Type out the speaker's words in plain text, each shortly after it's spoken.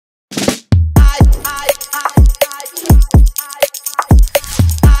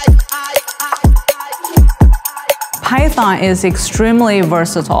Python is extremely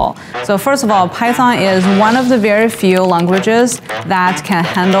versatile. So first of all, Python is one of the very few languages that can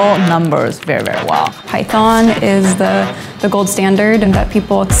handle numbers very, very well. Python is the gold standard and that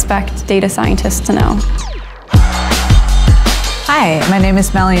people expect data scientists to know. Hi, my name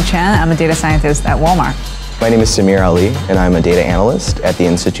is Melanie Chen. I'm a data scientist at Walmart. My name is Samir Ali, and I'm a data analyst at the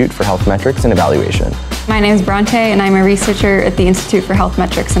Institute for Health Metrics and Evaluation. My name is Bronte, and I'm a researcher at the Institute for Health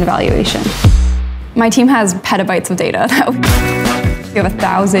Metrics and Evaluation. My team has petabytes of data. If you have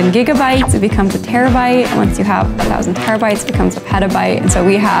 1,000 gigabytes, it becomes a terabyte. And once you have 1,000 terabytes, it becomes a petabyte. And so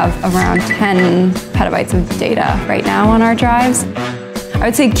we have around 10 petabytes of data right now on our drives. I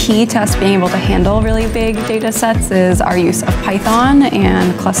would say key to us being able to handle really big data sets is our use of Python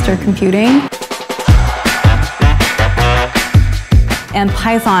and cluster computing. And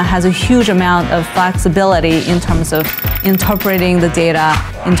Python has a huge amount of flexibility in terms of interpreting the data,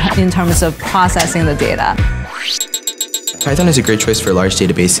 in terms of processing the data. Python is a great choice for large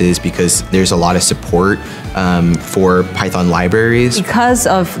databases because there's a lot of support for Python libraries. Because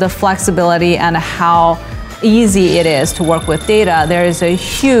of the flexibility and how easy it is to work with data, there is a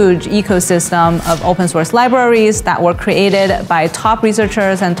huge ecosystem of open source libraries that were created by top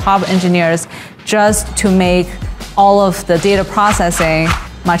researchers and top engineers just to make all of the data processing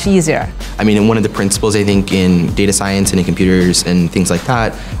much easier. I mean, one of the principles I think in data science and in computers and things like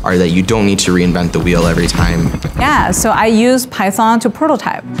that are that you don't need to reinvent the wheel every time. Yeah, so I use Python to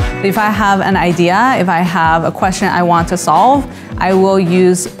prototype. If I have an idea, if I have a question I want to solve, I will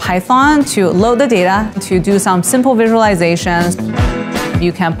use Python to load the data, to do some simple visualizations.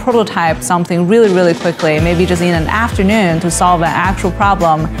 You can prototype something really, really quickly, maybe just in an afternoon to solve an actual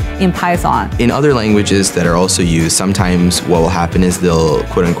problem in Python. In other languages that are also used, sometimes what will happen is they'll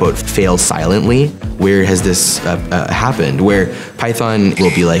quote unquote fail silently. Where has this happened? Where Python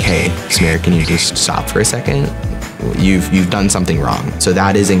will be like, hey, Samir, can you just stop for a second? You've done something wrong. So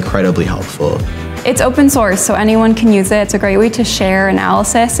that is incredibly helpful. It's open source, so anyone can use it. It's a great way to share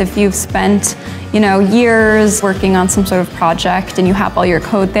analysis. If you've spent, years working on some sort of project and you have all your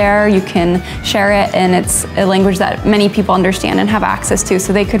code there, you can share it, and it's a language that many people understand and have access to,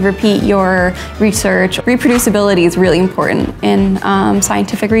 so they could repeat your research. Reproducibility is really important in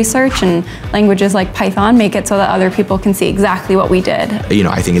scientific research, and languages like Python make it so that other people can see exactly what we did.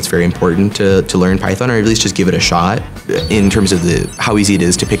 I think it's very important to learn Python, or at least just give it a shot. In terms of how easy it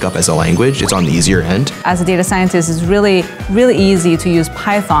is to pick up as a language, it's on the easier end. As a data scientist, it's really, really easy to use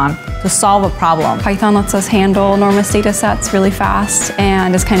Python to solve a problem. Python lets us handle enormous data sets really fast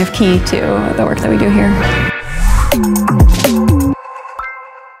and is kind of key to the work that we do here.